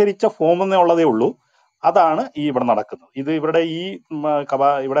വിപുലീകരിച്ച ഫോം എന്നുള്ളതേ ഉള്ളൂ. അതാണ് ഈ ഇവിടെ നടക്കുന്നത്. ഇത് ഇവരുടെ ഈ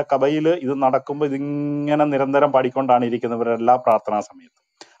ഇവിടെ കബയിൽ ഇത് നടക്കുമ്പോൾ ഇതിങ്ങനെ നിരന്തരം പാടിക്കൊണ്ടാണ് ഇരിക്കുന്നത് ഇവരുടെ എല്ലാ പ്രാർത്ഥനാ സമയത്തും.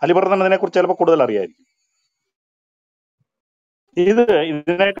 അലി ബ്രദറിന് ഇതിനെ കുറിച്ച് ചിലപ്പോൾ കൂടുതൽ അറിയായിരിക്കും.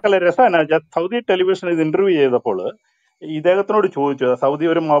 ഇതിനേക്കാൾ രസം സൗദി ടെലിവിഷൻ ഇത് ഇന്റർവ്യൂ ചെയ്തപ്പോൾ ഇദ്ദേഹത്തിനോട് ചോദിച്ചു, സൗദി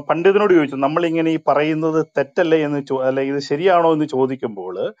ഒരു പണ്ഡിതനോട് ചോദിച്ചു, നമ്മളിങ്ങനെ ഈ പറയുന്നത് തെറ്റല്ലേ എന്ന് അല്ലെ ഇത് ശരിയാണോ എന്ന്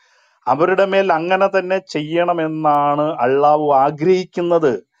ചോദിക്കുമ്പോൾ അവരുടെ മേൽ അങ്ങനെ തന്നെ ചെയ്യണമെന്നാണ് അള്ളാഹു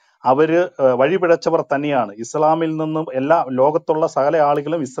ആഗ്രഹിക്കുന്നത്. അവര് വഴിപിഴച്ചവർ തന്നെയാണ്. ഇസ്ലാമിൽ നിന്നും എല്ലാ ലോകത്തുള്ള സകല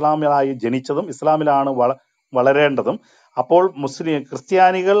ആളുകളും ഇസ്ലാമിലായി ജനിച്ചതും ഇസ്ലാമിലാണ് വളരേണ്ടതും. അപ്പോൾ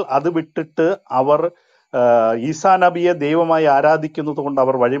ക്രിസ്ത്യാനികൾ അത് വിട്ടിട്ട് അവർ ഈസാ നബിയെ ദൈവമായി ആരാധിക്കുന്നത് കൊണ്ട്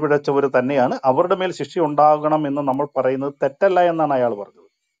അവർ വഴിപിഴച്ചവർ തന്നെയാണ്. അവരുടെ മേൽ ശിക്ഷ ഉണ്ടാകണം എന്ന് നമ്മൾ പറയുന്നത് തെറ്റല്ല എന്നാണ് അയാൾ പറഞ്ഞത്.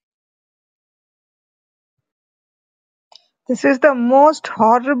 This is the most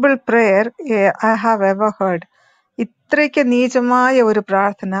horrible prayer I have ever heard. ഇത്രയ്ക്ക് നീചമായ ഒരു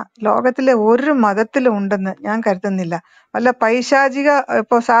പ്രാർത്ഥന ലോകത്തിലെ ഒരു മതത്തിലും ഉണ്ടെന്ന് ഞാൻ കരുതുന്നില്ല. വല്ല പൈശാചിക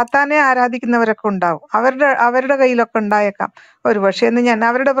ഇപ്പൊ സാത്താനെ ആരാധിക്കുന്നവരൊക്കെ ഉണ്ടാവും, അവരുടെ കയ്യിലൊക്കെ ഉണ്ടായേക്കാം ഒരു പക്ഷേ എന്ന് ഞാൻ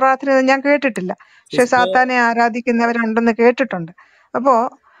അവരുടെ പ്രാർത്ഥന ഞാൻ കേട്ടിട്ടില്ല. പക്ഷെ സിസ്റ്റർ സാത്താനെ ആരാധിക്കുന്നവരുണ്ടെന്ന് കേട്ടിട്ടുണ്ട്. അപ്പോ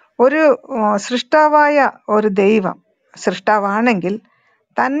ഒരു സൃഷ്ടാവായ ഒരു ദൈവം സൃഷ്ടാവാണെങ്കിൽ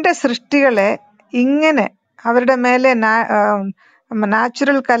തന്റെ സൃഷ്ടികളെ ഇങ്ങനെ അവരുടെ മേലെ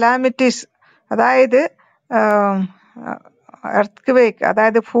നാച്ചുറൽ കലാമിറ്റീസ്, അതായത് എർത്ത്ക്വേക്ക്,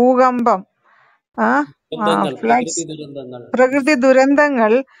 അതായത് ഭൂകമ്പം, ദുരന്തങ്ങൾ, ഫ്ലഡ്സ്, പ്രകൃതി ദുരന്തങ്ങൾ, പ്രകൃതി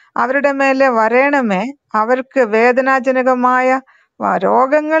ദുരന്തങ്ങൾ അവരുടെ മേലെ വരേണമേ, അവർക്ക് വേദനാജനകമായ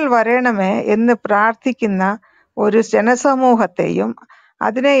രോഗങ്ങൾ വരേണമേ എന്ന് പ്രാർത്ഥിക്കുന്ന ഒരു ജനസമൂഹത്തെയും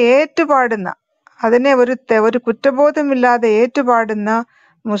അതിനെ ഏറ്റുപാടുന്ന, അതിനെ ഒരു കുറ്റബോധമില്ലാതെ ഏറ്റുപാടുന്ന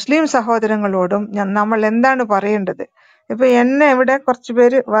മുസ്ലിം സഹോദരങ്ങളോടും നമ്മൾ എന്താണ് പറയേണ്ടത്? ഇപ്പൊ എന്നെ ഇവിടെ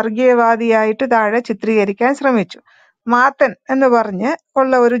കുറച്ചുപേര് വർഗീയവാദിയായിട്ട് താഴെ ചിത്രീകരിക്കാൻ ശ്രമിച്ചു. മാത്തൻ എന്ന് പറഞ്ഞ്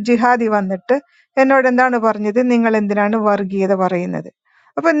ഉള്ള ഒരു ജിഹാദി വന്നിട്ട് എന്നോട് എന്താണ് പറഞ്ഞത്, നിങ്ങൾ എന്തിനാണ് വർഗീയത പറയുന്നത്?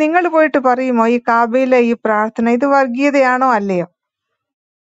 അപ്പൊ നിങ്ങൾ പോയിട്ട് പറയുമോ ഈ കാബയിലെ ഈ പ്രാർത്ഥന ഇത് വർഗീയതയാണോ അല്ലയോ?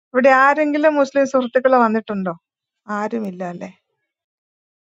 ഇവിടെ ആരെങ്കിലും മുസ്ലിം സുഹൃത്തുക്കൾ വന്നിട്ടുണ്ടോ? ആരുമില്ല അല്ലേ?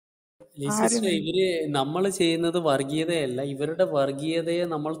 സിസ്റ്റർ, ആരുമില്ല. ഇവര് നമ്മൾ ചെയ്യുന്നത് വർഗീയതയല്ല, ഇവരുടെ വർഗീയതയെ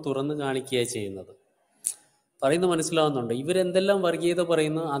നമ്മൾ തുറന്നു കാണിക്കുക ചെയ്യുന്നത്. പറയുന്നത് മനസ്സിലാവുന്നുണ്ട്? ഇവരെന്തെല്ലാം വർഗീയത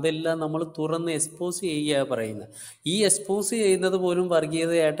പറയുന്നു അതെല്ലാം നമ്മൾ തുറന്ന് എക്സ്പോസ് ചെയ്യുക പറയുന്നത്. ഈ എക്സ്പോസ് ചെയ്യുന്നത് പോലും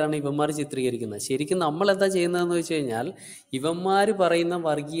വർഗീയതയായിട്ടാണ് ഇവന്മാർ ചിത്രീകരിക്കുന്നത്. ശരിക്കും നമ്മൾ എന്താ ചെയ്യുന്നതെന്ന് വെച്ച് കഴിഞ്ഞാൽ, ഇവന്മാർ പറയുന്ന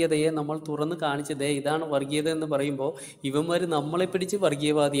വർഗീയതയെ നമ്മൾ തുറന്ന് കാണിച്ചതേ ഇതാണ് വർഗീയത എന്ന് പറയുമ്പോൾ ഇവന്മാർ നമ്മളെ പിടിച്ച്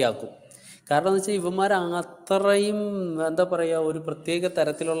വർഗീയവാദിയാക്കും. കാരണം എന്ന് വെച്ചാൽ ഇവന്മാർ അത്രയും എന്താ പറയുക, ഒരു പ്രത്യേക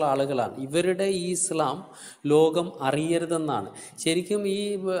തരത്തിലുള്ള ആളുകളാണ്. ഇവരുടെ ഈ ഇസ്ലാം ലോകം അറിയരുതെന്നാണ്. ശരിക്കും ഈ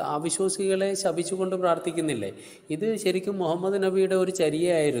അവിശ്വാസികളെ ശപിച്ചുകൊണ്ട് പ്രാർത്ഥിക്കുന്നില്ലേ, ഇത് ശരിക്കും മുഹമ്മദ് നബിയുടെ ഒരു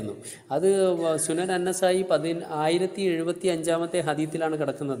ചര്യയായിരുന്നു. അത് സുനൻ അന്നസായി 1075 ഹദീത്തിലാണ്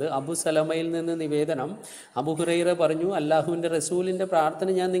കിടക്കുന്നത്. അബു സലമയിൽ നിന്ന് നിവേദനം, അബു ഹുറൈറ പറഞ്ഞു, അല്ലാഹുവിൻ്റെ റസൂലിൻ്റെ പ്രാർത്ഥന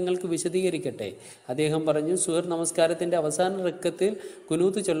ഞാൻ നിങ്ങൾക്ക് വിശദീകരിക്കട്ടെ. അദ്ദേഹം പറഞ്ഞു, സുഹർ നമസ്കാരത്തിൻ്റെ അവസാന റക്കത്തിൽ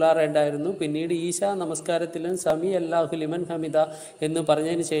കുനൂത്ത് ചൊല്ലാറുണ്ടായിരുന്നു. പിന്നീട് ഈശാ നമസ്കാരത്തിലും സമി അല്ലാഹു ലിമൻ ഹമിദ എന്ന്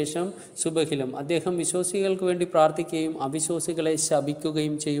പറഞ്ഞതിന് ശേഷം സുബഹിലും അദ്ദേഹം വിശ്വാസികൾക്ക് വേണ്ടി പ്രാർത്ഥിക്കുകയും അവിശ്വാസികളെ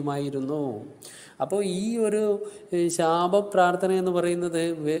ശപിക്കുകയും ചെയ്യുമായിരുന്നു. അപ്പോൾ ഈ ഒരു ശാപ പ്രാർത്ഥന എന്ന് പറയുന്നത്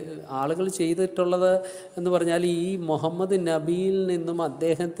ആളുകൾ ചെയ്തിട്ടുള്ളത് എന്ന് പറഞ്ഞാൽ ഈ മുഹമ്മദ് നബിയിൽ നിന്നും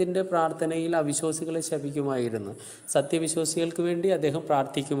അദ്ദേഹത്തിൻ്റെ പ്രാർത്ഥനയിൽ അവിശ്വാസികളെ ശപിക്കുമായിരുന്നു, സത്യവിശ്വാസികൾക്ക് വേണ്ടി അദ്ദേഹം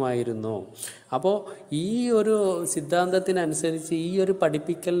പ്രാർത്ഥിക്കുമായിരുന്നു. അപ്പോൾ ഈ ഒരു സിദ്ധാന്തത്തിനനുസരിച്ച്, ഈ ഒരു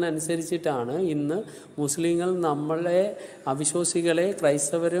പഠിപ്പിക്കലിനനുസരിച്ചിട്ടാണ് ഇന്ന് മുസ്ലിങ്ങൾ നമ്മളെ അവിശ്വാസികളെ,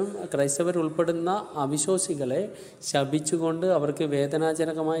 ക്രൈസ്തവരുൾപ്പെടുന്ന അവിശ്വാസികളെ ശപിച്ചുകൊണ്ട് അവർക്ക്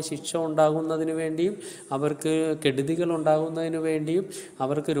വേദനാജനകമായ ശിക്ഷ ഉണ്ടാകുന്നതിന് വേണ്ടിയും അവർക്ക് കെടുതികൾ ഉണ്ടാകുന്നതിന് വേണ്ടിയും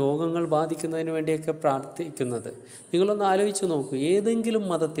അവർക്ക് രോഗങ്ങൾ ബാധിക്കുന്നതിന് വേണ്ടിയൊക്കെ പ്രാർത്ഥിക്കുന്നത്. നിങ്ങളൊന്ന് ആലോചിച്ച് നോക്കൂ, ഏതെങ്കിലും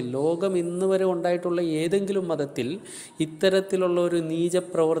മതത്തിൽ, ലോകം ഇന്ന് വരെ ഉണ്ടായിട്ടുള്ള ഏതെങ്കിലും മതത്തിൽ ഇത്തരത്തിലുള്ള ഒരു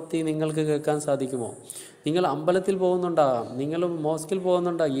നീചപ്രവൃത്തി നിങ്ങൾക്ക് കേൾക്കാൻ സാധിക്കുമോ? നിങ്ങൾ അമ്പലത്തിൽ പോകുന്നുണ്ടാകാം, നിങ്ങൾ മോസ്കിൽ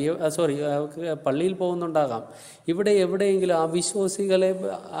പോകുന്നുണ്ടാകാം, പള്ളിയിൽ പോകുന്നുണ്ടാകാം. ഇവിടെ എവിടെയെങ്കിലും അവിശ്വാസികളെ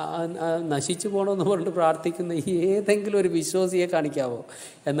നശിച്ചു പോകണമെന്ന് പറഞ്ഞിട്ട് പ്രാർത്ഥിക്കുന്ന ഏതെങ്കിലും ഒരു വിശ്വാസിയെ കാണിക്കാവോ?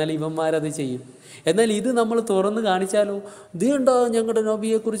 എന്നാൽ ഇവന്മാരത് ചെയ്യും. എന്നാൽ ഇത് നമ്മൾ തുറന്ന് കാണിച്ചാലോ, ഇത് കണ്ടോ ഞങ്ങളുടെ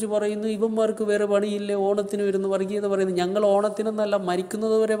നബിയെക്കുറിച്ച് പറയുന്നു, ഇവന്മാർക്ക് വേറെ പണിയില്ലേ, ഓണത്തിന് വരുന്ന വർഗീയത പറയുന്നു. ഞങ്ങൾ ഓണത്തിനെന്നല്ല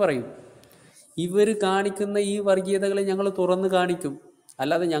മരിക്കുന്നത് വരെ പറയും. ഇവർ കാണിക്കുന്ന ഈ വർഗീയതകളെ ഞങ്ങൾ തുറന്ന് കാണിക്കും.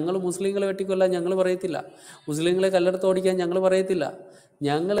 അല്ലാതെ ഞങ്ങൾ മുസ്ലിങ്ങളെ വെട്ടിക്കൊല്ലാൻ ഞങ്ങൾ പറയത്തില്ല, മുസ്ലിങ്ങളെ കല്ലെടുത്തോടിക്കാൻ ഞങ്ങൾ പറയത്തില്ല.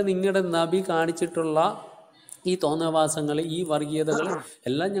 ഞങ്ങൾ നിങ്ങളുടെ നബി കാണിച്ചിട്ടുള്ള ഈ തോന്നവാസങ്ങൾ, ഈ വർഗീയതകൾ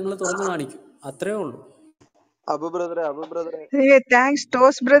എല്ലാം ഞങ്ങൾ തുറന്നു കാണിക്കും. അത്രേ ഉള്ളൂ. അബു ബ്രദറെ താങ്ക്സ്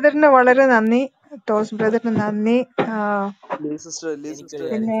ടോസ് ബ്രദറിന് വളരെ നന്ദി. ടോസ് ബ്രദറിന് നന്ദി.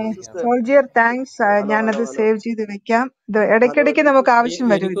 പിന്നെ സോൾജിയർ താങ്ക്സ്. ഞാനത് സേവ് ചെയ്ത് വെക്കാം. ഇത് ഇടയ്ക്കിടയ്ക്ക് നമുക്ക് ആവശ്യം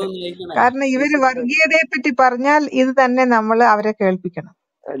വരും ഇത്. എനിക്കൊന്ന് അയക്കണേ. കാരണം ഇവര് വർഗീയതയെ പറ്റി പറഞ്ഞാൽ ഇത് തന്നെ നമ്മൾ അവരെ കേൾപ്പിക്കണം.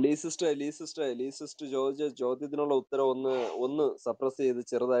 ലീ സിസ്റ്റർ ചോദ്യത്തിനുള്ള ഉത്തരം ഒന്ന് സപ്രസ് ചെയ്ത്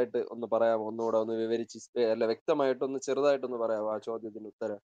ചെറുതായിട്ട് ഒന്ന് പറയാമോ? ഒന്നുകൂടെ ഒന്ന് വിവരിച്ച് അല്ല വ്യക്തമായിട്ടൊന്ന് ചെറുതായിട്ടൊന്ന് പറയാമോ ആ ചോദ്യത്തിന്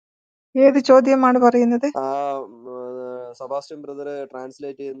ഉത്തരം? ഏത് ചോദ്യമാണ് പറയുന്നത്? സെബാസ്റ്റ്യൻ ബ്രദർ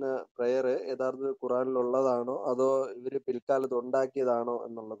ട്രാൻസ്ലേറ്റ് ചെയ്യുന്ന പ്രയർ യഥാർത്ഥത്തിൽ ഖുറാനിലുള്ളതാണോ അതോ ഇവര് പിൽക്കാലത്ത് ഉണ്ടാക്കിയതാണോ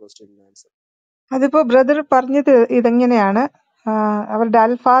എന്നുള്ള ക്വസ്റ്റ്യൻ ആൻസർ. അതിപ്പോ ബ്രദർ പറഞ്ഞത് ഇതെങ്ങനെയാണ്, അവരുടെ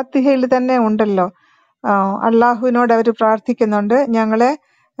അൽ ഫാത്തിഹയിൽ തന്നെ ഉണ്ടല്ലോ, അള്ളാഹുവിനോട് അവർ പ്രാർത്ഥിക്കുന്നുണ്ട്, ഞങ്ങളെ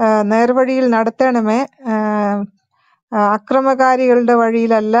നേർവഴിയിൽ നടത്തണമേ, അക്രമകാരികളുടെ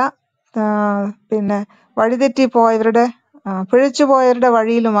വഴിയിലല്ല, പിന്നെ വഴിതെറ്റിപ്പോയവരുടെ പിഴച്ചുപോയവരുടെ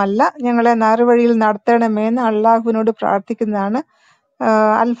വഴിയിലുമല്ല, ഞങ്ങളെ നേർവഴിയിൽ നടത്തണമേ എന്ന് അള്ളാഹുവിനോട് പ്രാർത്ഥിക്കുന്നതാണ്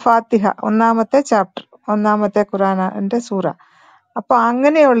അൽ ഫാത്തിഹ 1-ാമത്തെ ചാപ്റ്റർ. ഒന്നാമത്തെ ഖുറാന്റെ സൂറ. അപ്പൊ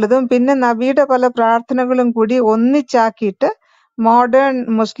അങ്ങനെയുള്ളതും പിന്നെ നബിയുടെ പല പ്രാർത്ഥനകളും കൂടി ഒന്നിച്ചാക്കിയിട്ട് മോഡേൺ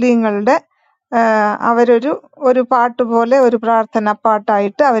മുസ്ലിങ്ങളുടെ ഒരു പാട്ട് പോലെ ഒരു പ്രാർത്ഥന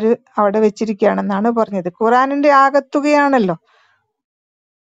പാട്ടായിട്ട് അവര് അവിടെ വെച്ചിരിക്കുകയാണെന്നാണ് പറഞ്ഞത്. ഖുറാനിന്റെ ആകത്തുകയാണല്ലോ.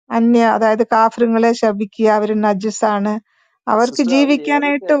 അതായത് കാഫിറുകളെ ശപിക്കുക, അവര് നജസാണ്, അവർക്ക് സിസ്റ്റർ, അത്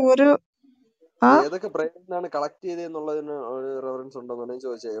ജീവിക്കാനായിട്ട് ഏതൊക്കെ പ്രേയറിനാണ് കളക്ട് ചെയ്തെന്നുള്ളതിന് ഒരു റെഫറൻസ് ഉണ്ടോന്നാണ് ഞാൻ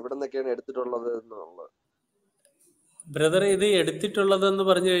ചോദിച്ചത്. എവിടെ നിന്നൊക്കെയാണ് എടുത്തിട്ടുള്ളത് എന്നുള്ളത്. ബ്രദർ, ഇത് എടുത്തിട്ടുള്ളതെന്ന്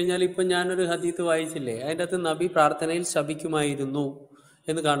പറഞ്ഞു കഴിഞ്ഞാൽ ഇപ്പം ഞാനൊരു ഹദീത്ത് വായിച്ചില്ലേ, അതിൻ്റെ അകത്ത് നബി പ്രാർത്ഥനയിൽ ശപിക്കുമായിരുന്നു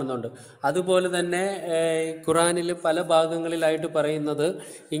എന്ന് കാണുന്നുണ്ട്. അതുപോലെ തന്നെ ഖുറാനിൽ പല ഭാഗങ്ങളിലായിട്ട് പറയുന്നത്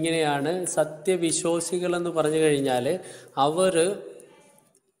ഇങ്ങനെയാണ്: സത്യവിശ്വാസികളെന്ന് പറഞ്ഞു കഴിഞ്ഞാൽ അവർ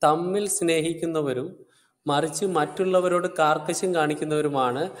തമ്മിൽ സ്നേഹിക്കുന്നവരും മറിച്ച് മറ്റുള്ളവരോട് കാർക്കശ്യം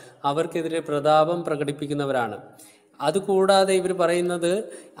കാണിക്കുന്നവരുമാണ്, അവർക്കെതിരെ പ്രതാപം പ്രകടിപ്പിക്കുന്നവരാണ്. അതുകൂടാതെ ഇവർ പറയുന്നത്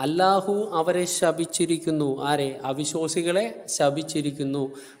അല്ലാഹു അവരെ ശപിച്ചിരിക്കുന്നു. ആരെ? അവിശ്വാസികളെ ശപിച്ചിരിക്കുന്നു.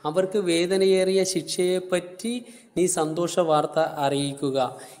 അവർക്ക് വേദനയേറിയ ശിക്ഷയെപ്പറ്റി നീ സന്തോഷ വാർത്ത അറിയിക്കുക.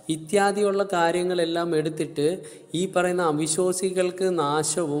 ഇത്യാദിയുള്ള കാര്യങ്ങളെല്ലാം എടുത്തിട്ട് ഈ പറയുന്ന അവിശ്വാസികൾക്ക്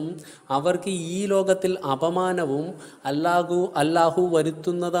നാശവും അവർക്ക് ഈ ലോകത്തിൽ അപമാനവും അല്ലാഹു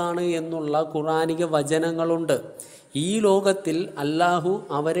വരുത്തുന്നതാണ് എന്നുള്ള ഖുറാനിക വചനങ്ങളുണ്ട്. ഈ ലോകത്തിൽ അല്ലാഹു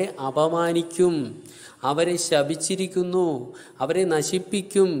അവരെ അപമാനിക്കും, അവരെ ശപിച്ചിരിക്കുന്നു, അവരെ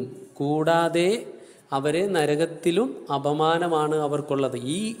നശിപ്പിക്കും. കൂടാതെ അവരെ നരകത്തിലും അപമാനമാണ് അവർക്കുള്ളത്.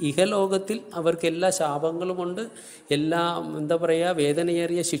 ഈ ഇഹലോകത്തിൽ അവർക്ക് എല്ലാ ശാപങ്ങളുമുണ്ട്, എല്ലാ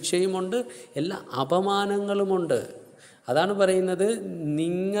വേദനയേറിയ ശിക്ഷയുമുണ്ട്, എല്ലാ അപമാനങ്ങളുമുണ്ട്. അതാണ് പറയുന്നത്,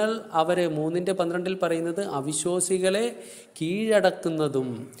 നിങ്ങൾ അവരെ 3:12 പറയുന്നത് അവിശ്വാസികളെ കീഴടക്കുന്നതും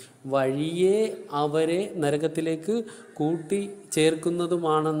വഴിയെ അവരെ നരകത്തിലേക്ക് കൂട്ടി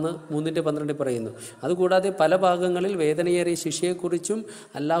ചേർക്കുന്നതുമാണെന്ന് 3:12 പറയുന്നു. അതുകൂടാതെ പല ഭാഗങ്ങളിൽ വേദനയേറിയ ശിക്ഷയെക്കുറിച്ചും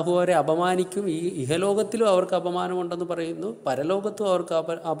അല്ലാഹു അവരെ അപമാനിക്കും, ഈ ഇഹലോകത്തിലും അവർക്ക് അപമാനമുണ്ടെന്ന് പറയുന്നു, പരലോകത്തും അവർക്ക്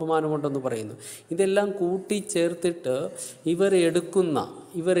അപമാനമുണ്ടെന്ന് പറയുന്നു. ഇതെല്ലാം കൂട്ടിച്ചേർത്തിട്ട്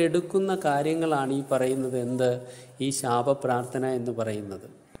ഇവർ എടുക്കുന്ന കാര്യങ്ങളാണ് ഈ പറയുന്നത് എന്ത്? ഈ ശാപപ്രാർത്ഥന എന്ന് പറയുന്നത്.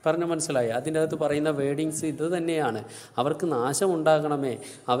 പറഞ്ഞ മനസ്സിലായി? അതിൻ്റെ അകത്ത് പറയുന്ന വേർഡിങ്സ് ഇത് തന്നെയാണ്. അവർക്ക് നാശമുണ്ടാകണമേ,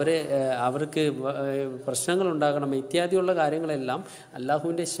 അവർക്ക് പ്രശ്നങ്ങൾ ഉണ്ടാകണമേ, ഇത്യാദിയുള്ള കാര്യങ്ങളെല്ലാം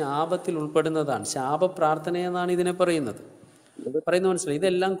അല്ലാഹുവിൻ്റെ ശാപത്തിൽ ഉൾപ്പെടുന്നതാണ്. ശാപപ്രാർത്ഥന എന്നാണ് ഇതിനെ പറയുന്നത്. മനസ്സിലായി?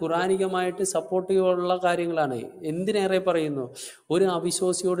 ഇതെല്ലാം ഖുറാനികമായിട്ട് സപ്പോർട്ടീവുള്ള കാര്യങ്ങളാണ്. എന്തിനേറെ പറയുന്നു, ഒരു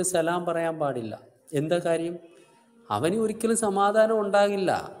അവിശ്വാസിയോട് സലാം പറയാൻ പാടില്ല. എന്താ കാര്യം? അവന് ഒരിക്കലും സമാധാനം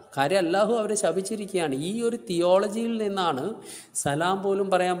ഉണ്ടാകില്ല. കാര്യം അല്ലാഹു അവരെ ശപിച്ചിരിക്കുകയാണ്. ഈ ഒരു തിയോളജിയിൽ നിന്നാണ് സലാം പോലും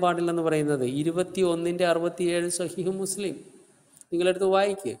പറയാൻ പാടില്ലെന്ന് പറയുന്നത്. 21:67 സഹീഹ് മുസ്ലിം നിങ്ങളെടുത്ത്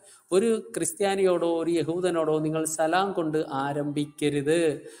വായിക്ക്. ഒരു ക്രിസ്ത്യാനിയോടോ ഒരു യഹൂദനോടോ നിങ്ങൾ സലാം കൊണ്ട് ആരംഭിക്കരുത്.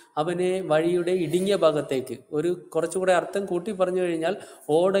 അവനെ വഴിയുടെ ഇടുങ്ങിയ ഭാഗത്തേക്ക്, കുറച്ചുകൂടെ അർത്ഥം കൂട്ടി പറഞ്ഞു കഴിഞ്ഞാൽ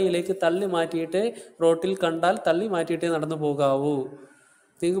ഓടയിലേക്ക് തള്ളി മാറ്റിയിട്ട്, റോട്ടിൽ കണ്ടാൽ തള്ളി മാറ്റിയിട്ടേ നടന്നു പോകാവൂ.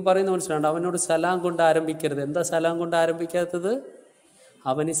 നിങ്ങൾക്ക് പറയുന്ന മനസ്സിലാണ്ട്? അവനോട് സലാം കൊണ്ട് ആരംഭിക്കരുത്. എന്താ സലാം കൊണ്ട് ആരംഭിക്കാത്തത്?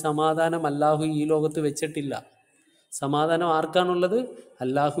 അവന് സമാധാനം അല്ലാഹു ഈ ലോകത്ത് വെച്ചിട്ടില്ല. സമാധാനം ആർക്കാണുള്ളത്?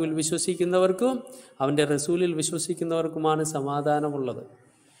 അല്ലാഹുവിൽ വിശ്വസിക്കുന്നവർക്കും അവൻ്റെ റസൂലിൽ വിശ്വസിക്കുന്നവർക്കുമാണ് സമാധാനമുള്ളത്.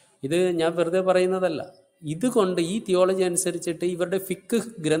 ഇത് ഞാൻ വെറുതെ പറയുന്നതല്ല. ഇതുകൊണ്ട് ഈ തിയോളജി അനുസരിച്ചിട്ട് ഇവരുടെ ഫിഖ്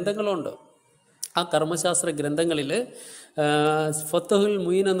ഗ്രന്ഥങ്ങളുണ്ട്. ആ കർമ്മശാസ്ത്ര ഗ്രന്ഥങ്ങളിൽ ഫത്തഹുൽ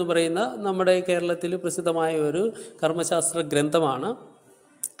മുയിൻ എന്ന് പറയുന്ന നമ്മുടെ കേരളത്തിൽ പ്രസിദ്ധമായ ഒരു കർമ്മശാസ്ത്ര ഗ്രന്ഥമാണ്.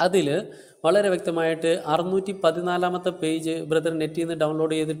 അതിൽ വളരെ വ്യക്തമായിട്ട് 614 പേജ് ബ്രദർ നെറ്റിൽ നിന്ന്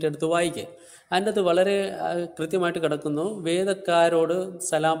ഡൗൺലോഡ് ചെയ്തിട്ട് എടുത്ത് വായിക്കുക. അതിൻ്റെ അത് വളരെ കൃത്യമായിട്ട് കിടക്കുന്നു. വേദക്കാരോട്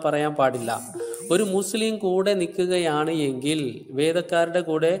സലാം പറയാൻ പാടില്ല. ഒരു മുസ്ലിം കൂടെ നിൽക്കുകയാണ് എങ്കിൽ,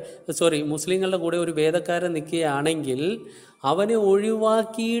 മുസ്ലിങ്ങളുടെ കൂടെ ഒരു വേദക്കാരൻ നിൽക്കുകയാണെങ്കിൽ അവനെ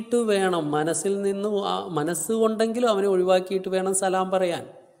ഒഴിവാക്കിയിട്ട് വേണം, മനസ്സുകൊണ്ടെങ്കിലും അവനെ ഒഴിവാക്കിയിട്ട് വേണം സലാം പറയാൻ.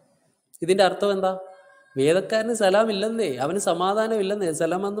 ഇതിൻ്റെ അർത്ഥം എന്താ? വേദക്കാരന് സലാം ഇല്ലെന്നേ, അവന് സമാധാനം ഇല്ലെന്നേ.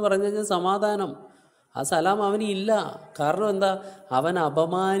 സലാം എന്ന് പറഞ്ഞു കഴിഞ്ഞാൽ സമാധാനം. ആ സലാം അവന് ഇല്ല. കാരണം എന്താ? അവൻ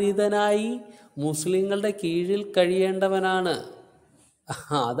അപമാനിതനായി മുസ്ലിങ്ങളുടെ കീഴിൽ കഴിയേണ്ടവനാണ്.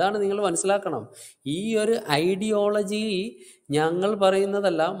 അതാണ് നിങ്ങൾ മനസ്സിലാക്കണം. ഈ ഒരു ഐഡിയോളജി ഞങ്ങൾ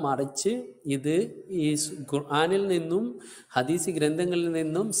പറയുന്നതല്ല, മറിച്ച് ഇത് ഈ ഖുർആനിൽ നിന്നും ഹദീസ് ഗ്രന്ഥങ്ങളിൽ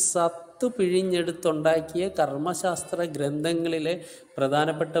നിന്നും പിഴിഞ്ഞെടുത്തുണ്ടാക്കിയ കർമ്മശാസ്ത്ര ഗ്രന്ഥങ്ങളിലെ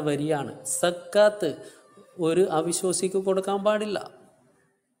പ്രധാനപ്പെട്ട വരിയാണ്. സക്കാത്ത് ഒരു അവിശ്വാസിക്ക് കൊടുക്കാൻ പാടില്ല.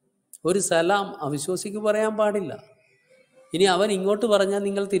 ഒരു സലാം അവിശ്വാസിക്ക് പറയാൻ പാടില്ല. ഇനി അവൻ ഇങ്ങോട്ട് പറഞ്ഞാൽ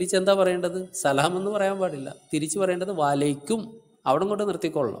നിങ്ങൾ തിരിച്ചെന്താ പറയേണ്ടത്? സലാം എന്ന് പറയാൻ പാടില്ല. തിരിച്ചു പറയേണ്ടത് വാലൈക്കും. അവിടെ കൊണ്ട്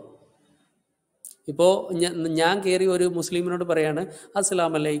നിർത്തിക്കൊള്ളണം. ഇപ്പോൾ ഞാൻ കയറി ഒരു മുസ്ലിമിനോട് പറയാണ്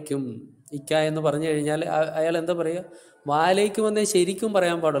അസ്സലാമു അലൈക്കും ഇക്ക എന്ന് പറഞ്ഞു കഴിഞ്ഞാൽ അയാൾ എന്താ പറയുക? വാലൈക്കും എന്നേ ശരിക്കും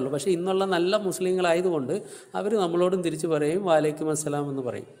പറയാൻ പാടുള്ളൂ. പക്ഷേ ഇന്നുള്ള നല്ല മുസ്ലിങ്ങളായതുകൊണ്ട് അവർ നമ്മളോടും തിരിച്ചു പറയും വാലൈക്കും അസ്സലാം എന്ന്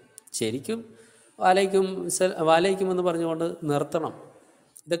പറയും. ശരിക്കും വാലയ്ക്കും എന്ന് പറഞ്ഞുകൊണ്ട് നിർത്തണം.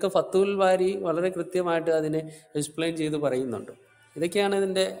 ഇതൊക്കെ ഫത്തുൽ ബാരി വളരെ കൃത്യമായിട്ട് അതിനെ എക്സ്പ്ലെയിൻ ചെയ്ത് പറയുന്നുണ്ട്. ഇതൊക്കെയാണ്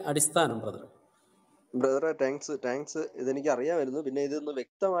ഇതിൻ്റെ അടിസ്ഥാനം ബ്രദർ. ബ്രദറെ താങ്ക്സ്. ഇതെനിക്ക് അറിയാമായിരുന്നു. പിന്നെ ഇതൊന്ന്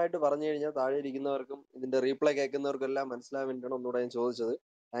വ്യക്തമായിട്ട് പറഞ്ഞു കഴിഞ്ഞാൽ താഴെ ഇരിക്കുന്നവർക്കും ഇതിന്റെ റീപ്ലൈ കേൾക്കുന്നവർക്കും എല്ലാം മനസ്സിലാവാൻ വേണ്ടിയാണ് ഒന്നുകൂടെ ഞാൻ ചോദിച്ചത്.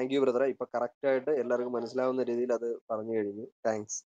 താങ്ക് യു ബ്രദറെ. ഇപ്പൊ കറക്റ്റ് ആയിട്ട് എല്ലാവർക്കും മനസ്സിലാവുന്ന രീതിയിൽ അത് പറഞ്ഞു കഴിഞ്ഞു. താങ്ക്സ്.